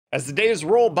As the days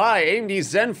roll by, AMD's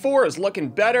Zen 4 is looking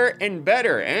better and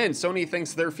better, and Sony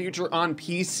thinks their future on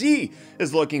PC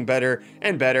is looking better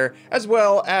and better, as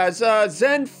well as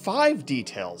Zen 5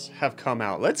 details have come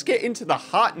out. Let's get into the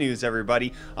hot news,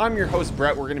 everybody. I'm your host,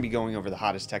 Brett. We're going to be going over the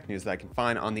hottest tech news that I can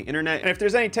find on the internet, and if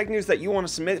there's any tech news that you want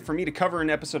to submit for me to cover in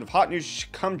an episode of Hot News, you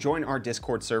should come join our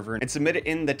Discord server and submit it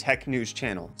in the tech news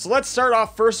channel. So let's start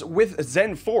off first with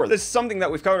Zen 4. This is something that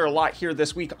we've covered a lot here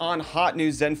this week on Hot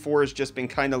News. Zen 4 has just been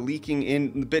kind of leaking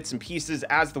in bits and pieces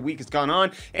as the week has gone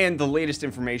on, and the latest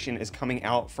information is coming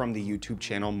out from the YouTube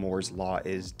channel Moore's Law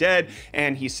is Dead,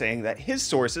 and he's saying that his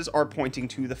sources are pointing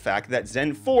to the fact that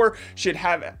Zen 4 should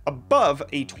have above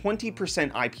a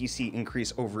 20% IPC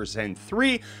increase over Zen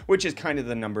 3, which is kind of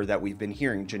the number that we've been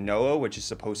hearing. Genoa, which is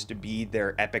supposed to be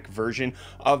their epic version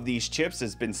of these chips,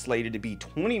 has been slated to be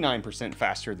 29%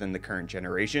 faster than the current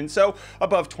generation, so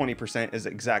above 20% is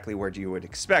exactly where you would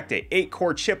expect it.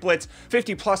 8-core chiplets,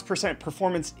 50+%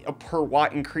 performance per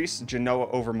watt increase, Genoa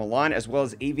over Milan, as well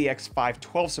as AVX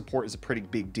 512 support is a pretty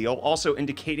big deal, also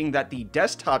indicating that the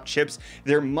desktop chips,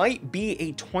 there might be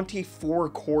a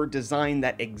 24-core design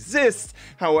that exists.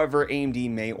 However, AMD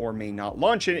may or may not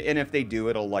launch it, and if they do,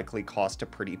 it'll likely cost a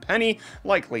pretty penny.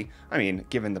 Likely, I mean,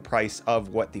 given the price of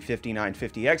what the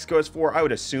 5950X goes for, I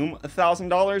would assume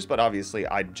 $1,000, but obviously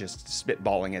I'd just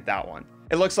spitballing at that one.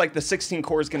 It looks like the 16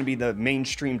 core is going to be the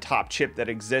mainstream top chip that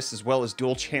exists, as well as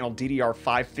dual channel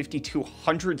DDR5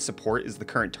 5200 support is the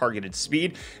current targeted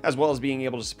speed, as well as being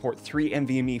able to support 3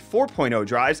 NVMe 4.0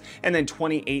 drives and then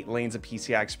 28 lanes of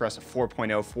PCI Express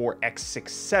 4.0 for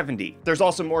X670. There's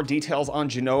also more details on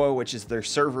Genoa, which is their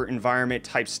server environment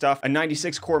type stuff. A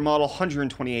 96 core model,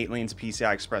 128 lanes of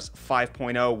PCI Express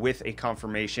 5.0 with a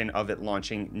confirmation of it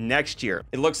launching next year.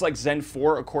 It looks like Zen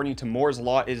 4, according to Moore's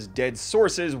Law is Dead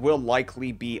sources, will likely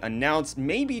be announced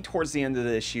maybe towards the end of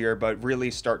this year, but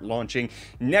really start launching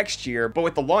next year. But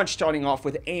with the launch starting off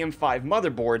with AM5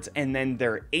 motherboards and then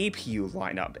their APU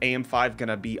lineup. AM5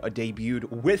 gonna be debuted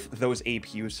with those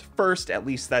APUs first, at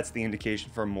least that's the indication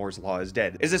from Moore's Law is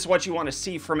Dead. Is this what you want to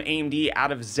see from AMD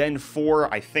out of Zen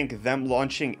 4? I think them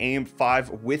launching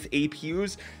AM5 with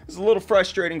APUs is a little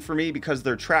frustrating for me because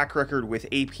their track record with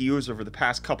APUs over the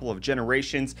past couple of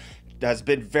generations has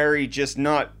been very just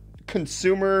not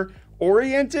consumer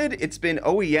oriented. It's been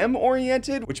OEM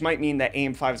oriented, which might mean that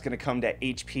AM5 is going to come to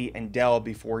HP and Dell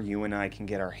before you and I can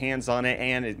get our hands on it,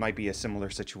 and it might be a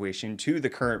similar situation to the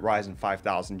current Ryzen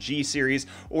 5000G series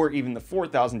or even the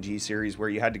 4000G series, where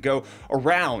you had to go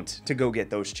around to go get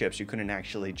those chips. You couldn't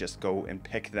actually just go and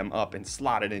pick them up and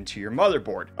slot it into your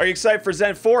motherboard. Are you excited for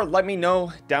Zen 4? Let me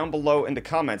know down below in the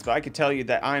comments, but I could tell you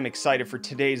that I'm excited for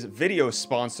today's video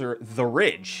sponsor, The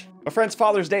Ridge. My friends,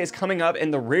 Father's Day is coming up,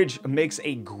 and The Ridge makes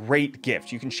a great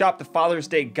gift. You can shop the Father's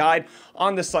Day guide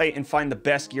on the site and find the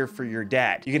best gear for your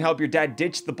dad. You can help your dad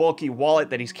ditch the bulky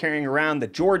wallet that he's carrying around, the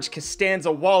George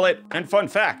Costanza wallet. And fun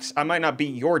fact, I might not be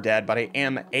your dad, but I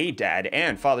am a dad,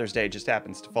 and Father's Day just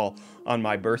happens to fall on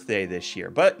my birthday this year.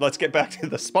 But let's get back to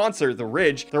the sponsor, The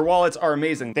Ridge. Their wallets are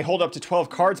amazing. They hold up to 12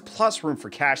 cards plus room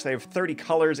for cash. They have 30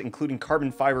 colors, including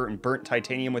carbon fiber and burnt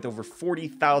titanium, with over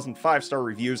 40,000 5-star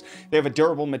reviews. They have a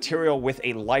durable material with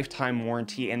a lifetime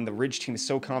warranty, and the Ridge team is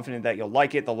so confident that you'll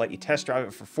like it, they'll let you test drive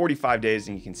it for 45 days,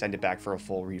 and you can send it back for a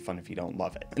full refund if you don't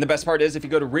love it. And the best part is, if you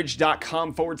go to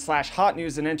ridge.com/hot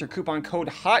news and enter coupon code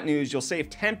HOT NEWS, you'll save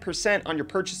 10% on your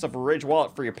purchase of a Ridge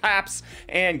wallet for your paps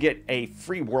and get a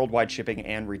free worldwide shipping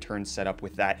and return setup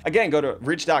with that. Again, go to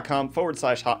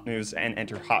ridge.com/hot news and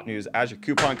enter HOT NEWS as your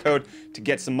coupon code to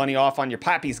get some money off on your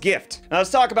pappy's gift. Now let's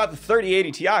talk about the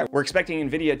 3080 Ti. We're expecting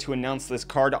NVIDIA to announce this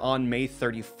card on May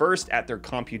 31st at their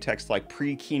Computex like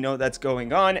pre-keynote that's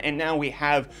going on, and now we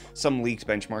have some leaked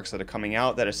benchmarks that are coming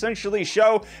out that essentially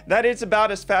show that it's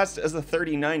about as fast as the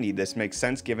 3090. This makes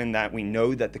sense given that we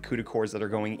know that the CUDA cores that are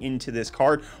going into this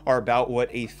card are about what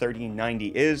a 3090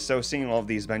 is, so seeing all of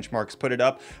these benchmarks put it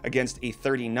up against a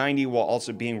 3090 while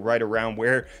also being right around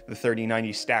where the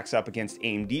 3090 stacks up against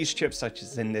AMD's chips, such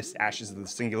as in this Ashes of the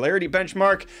Singularity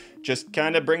benchmark, just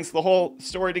kind of brings the whole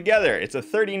story together. It's a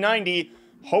 3090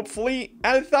 hopefully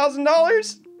at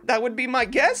 $1,000. That would be my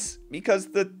guess, because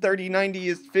the 3090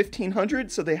 is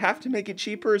 $1,500, so they have to make it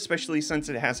cheaper, especially since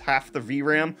it has half the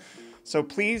VRAM. So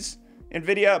please,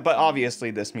 NVIDIA, but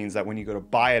obviously this means that when you go to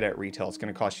buy it at retail, it's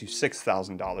going to cost you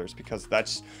 $6,000, because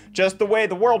that's just the way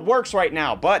the world works right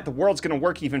now. But the world's going to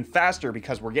work even faster,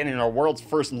 because we're getting our world's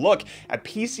first look at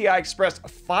PCI Express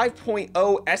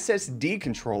 5.0 SSD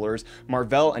controllers.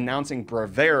 Marvell announcing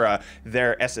Bravera,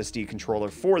 their SSD controller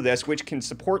for this, which can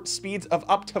support speeds of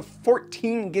up to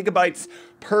 14 gigabytes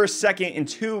per second and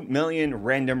 2 million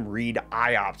random read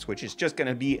IOPS, which is just going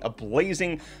to be a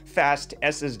blazing fast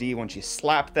SSD once you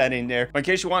slap that in there. In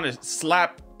case you want to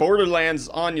slap Borderlands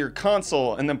on your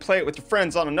console and then play it with your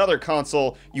friends on another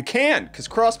console, you can, because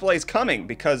crossplay is coming,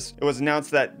 because it was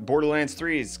announced that Borderlands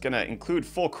 3 is going to include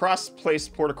full crossplay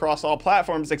support across all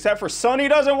platforms, except for Sony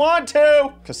doesn't want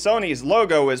to, because Sony's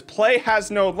logo is play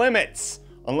has no limits,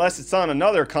 unless it's on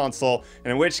another console,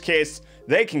 and in which case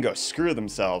they can go screw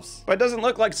themselves. But it doesn't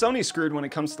look like Sony screwed when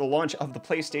it comes to the launch of the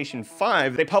PlayStation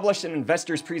 5. They published an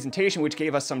investor's presentation which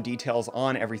gave us some details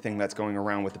on everything that's going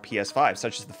around with the PS5,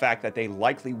 such as the fact that they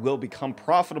likely will become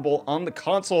profitable on the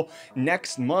console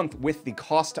next month with the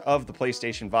cost of the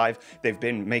PlayStation 5. They've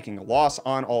been making a loss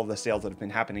on all of the sales that have been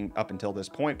happening up until this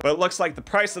point, but it looks like the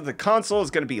price of the console is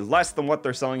going to be less than what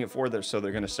they're selling it for, so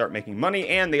they're going to start making money.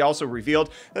 And they also revealed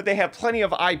that they have plenty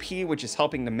of IP, which is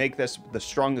helping to make this the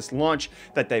strongest launch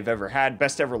that they've ever had.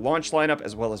 Best ever launch lineup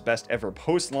as well as best ever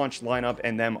post-launch lineup,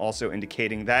 and them also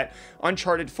indicating that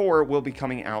Uncharted 4 will be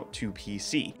coming out to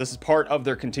PC. This is part of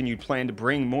their continued plan to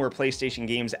bring more PlayStation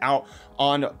games out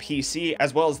on PC,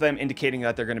 as well as them indicating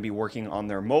that they're going to be working on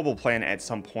their mobile plan at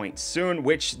some point soon,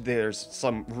 which there's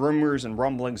some rumors and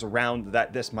rumblings around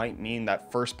that this might mean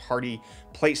that first-party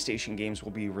PlayStation games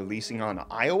will be releasing on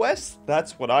iOS.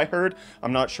 That's what I heard.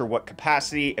 I'm not sure what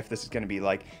capacity, if this is going to be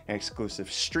like an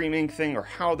exclusive streaming thing or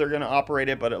how they're going to operate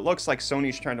it, but it looks like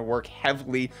Sony's trying to work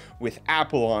heavily with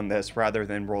Apple on this rather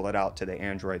than roll it out to the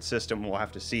Android system. We'll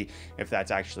have to see if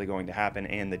that's actually going to happen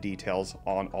and the details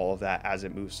on all of that as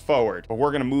it moves forward. But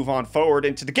we're going to move on forward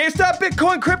into the GameStop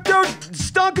Bitcoin crypto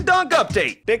stonk-a-donk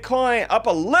update. Bitcoin up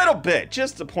a little bit,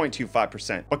 just to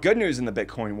 0.25%. But good news in the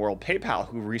Bitcoin world, PayPal,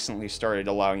 who recently started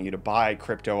allowing you to buy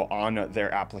crypto on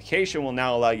their application, will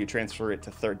now allow you to transfer it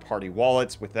to third-party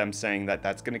wallets, with them saying that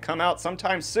that's going to come out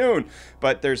sometime soon,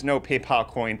 but there's no PayPal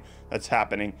coin that's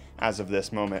happening as of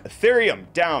this moment. Ethereum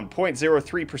down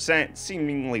 0.03%,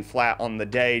 seemingly flat on the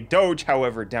day. Doge,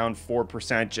 however, down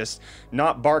 4%, just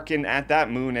not barking at that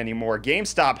moon anymore.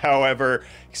 GameStop, however,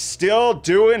 still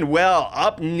doing well,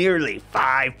 up nearly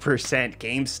 5%.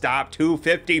 GameStop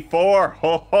 254.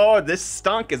 Ho ho, this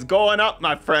stunk is going up,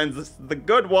 my friends. This is the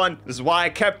good one. This is why I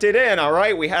kept it in, all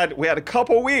right? We had a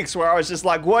couple weeks where I was just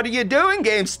like, what are you doing,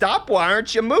 GameStop? Why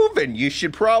aren't you moving? You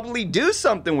should probably do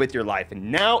something with your life.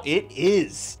 And now it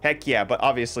is. Heck yeah, but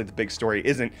obviously the big story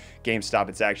isn't GameStop,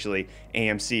 it's actually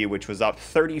AMC, which was up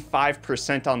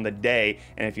 35% on the day.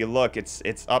 And if you look, it's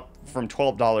up from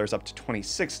 $12 up to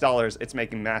 $26. It's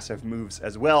making massive moves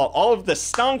as well. All of the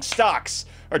stunk stocks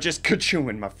are just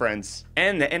kerchewing, my friends.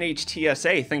 And the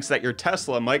NHTSA thinks that your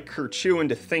Tesla might kerchew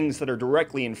into things that are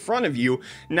directly in front of you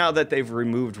now that they've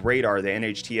removed radar. The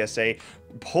NHTSA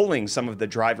pulling some of the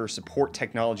driver support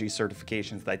technology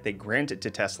certifications that they granted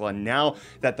to Tesla now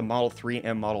that the Model 3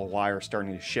 and Model Y are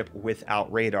starting to ship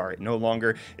without radar. It no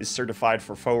longer is certified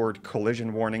for forward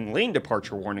collision warning, lane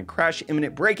departure warning, crash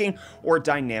imminent braking, or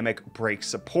dynamic brake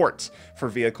support for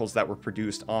vehicles that were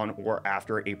produced on or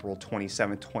after April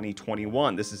 27,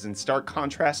 2021. This is in stark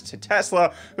contrast to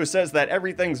Tesla, who says that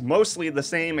everything's mostly the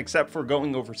same except for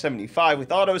going over 75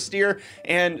 with auto steer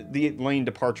and the lane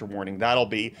departure warning. That'll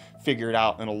be figured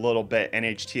out in a little bit.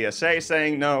 NHTSA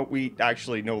saying, no, we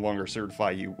actually no longer certify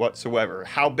you whatsoever.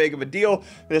 How big of a deal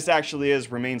this actually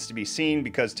is remains to be seen,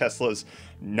 because Tesla's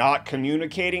not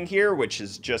communicating here, which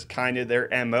is just kind of their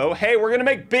MO. Hey, we're gonna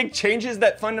make big changes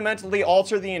that fundamentally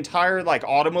alter the entire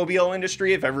automobile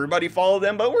industry if everybody followed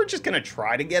them, but we're just gonna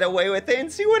try to get away with it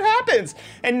and see what happens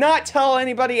and not tell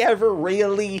anybody ever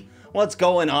really what's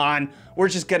going on. We're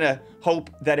just gonna hope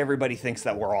that everybody thinks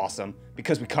that we're awesome,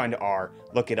 because we kind of are.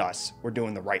 Look at us, we're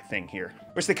doing the right thing here.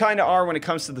 Which they kind of are when it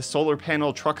comes to the solar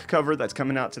panel truck cover that's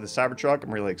coming out to the Cybertruck.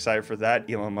 I'm really excited for that.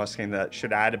 Elon Musk saying that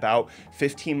should add about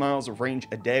 15 miles of range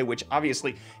a day, which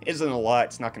obviously isn't a lot.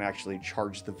 It's not going to actually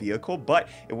charge the vehicle, but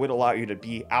it would allow you to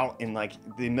be out in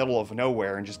the middle of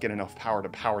nowhere and just get enough power to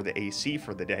power the AC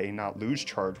for the day and not lose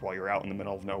charge while you're out in the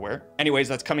middle of nowhere. Anyways,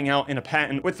 that's coming out in a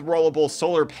patent with the rollable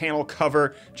solar panel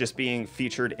cover just being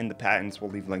featured in the patents.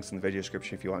 We'll leave links in the video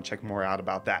description if you want to check more out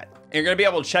about that. And you're going to be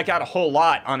able to check out a whole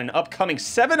lot on an upcoming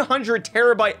 700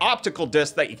 terabyte optical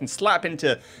disc that you can slap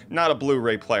into not a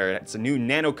Blu-ray player. It's a new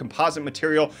nano composite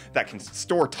material that can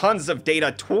store tons of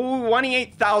data.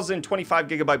 28,000 25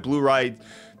 gigabyte Blu-ray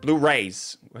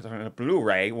Blu-rays.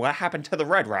 Blu-ray? What happened to the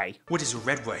red ray? What is a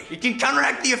red ray? It can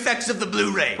counteract the effects of the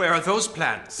Blu-ray. Where are those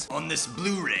plans? On this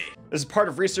Blu-ray. This is part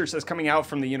of research that's coming out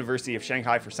from the University of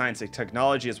Shanghai for Science and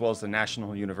Technology, as well as the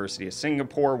National University of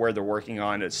Singapore, where they're working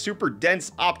on a super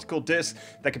dense optical disc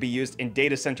that could be used in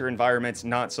data center environments,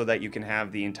 not so that you can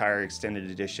have the entire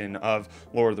extended edition of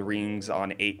Lord of the Rings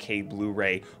on 8K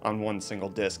Blu-ray on one single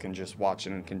disc and just watch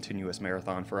it in a continuous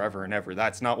marathon forever and ever.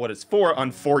 That's not what it's for,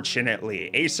 unfortunately.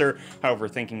 Acer, however,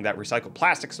 thinking that recycled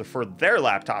plastics are for their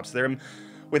laptops.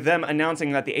 With them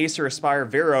announcing that the Acer Aspire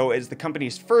Vero is the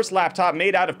company's first laptop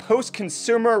made out of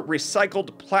post-consumer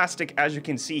recycled plastic, as you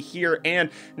can see here. And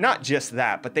not just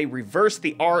that, but they reverse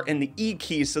the R and the E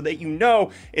keys so that you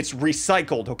know it's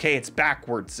recycled, okay? It's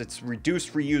backwards. It's reduce,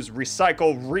 reuse,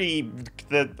 recycle,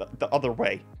 the other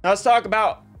way. Now let's talk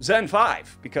about Zen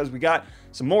 5, because we got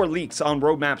some more leaks on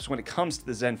roadmaps when it comes to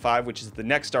the Zen 5, which is the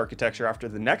next architecture after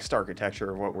the next architecture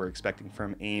of what we're expecting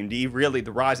from AMD, really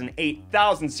the Ryzen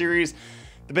 8000 series.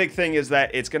 The big thing is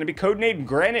that it's going to be codenamed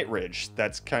Granite Ridge.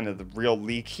 That's kind of the real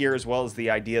leak here, as well as the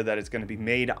idea that it's going to be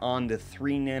made on the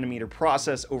 3nm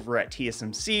process over at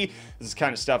TSMC. This is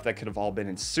kind of stuff that could have all been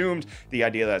assumed. The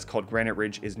idea that it's called Granite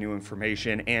Ridge is new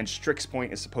information, and Strix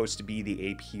Point is supposed to be the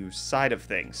APU side of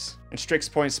things. And Strix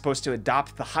Point is supposed to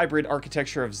adopt the hybrid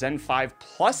architecture of Zen 5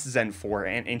 plus Zen 4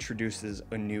 and introduces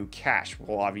a new cache.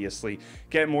 We'll obviously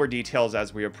get more details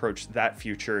as we approach that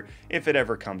future, if it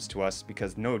ever comes to us,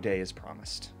 because no day is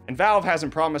promised. And Valve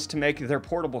hasn't promised to make their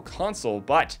portable console,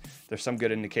 but there's some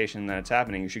good indication that it's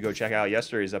happening. You should go check out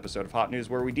yesterday's episode of Hot News,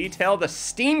 where we detail the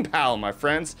Steam Pal, my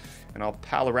friends. And I'll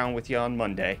pal around with you on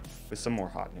Monday with some more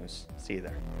hot news. See you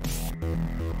there.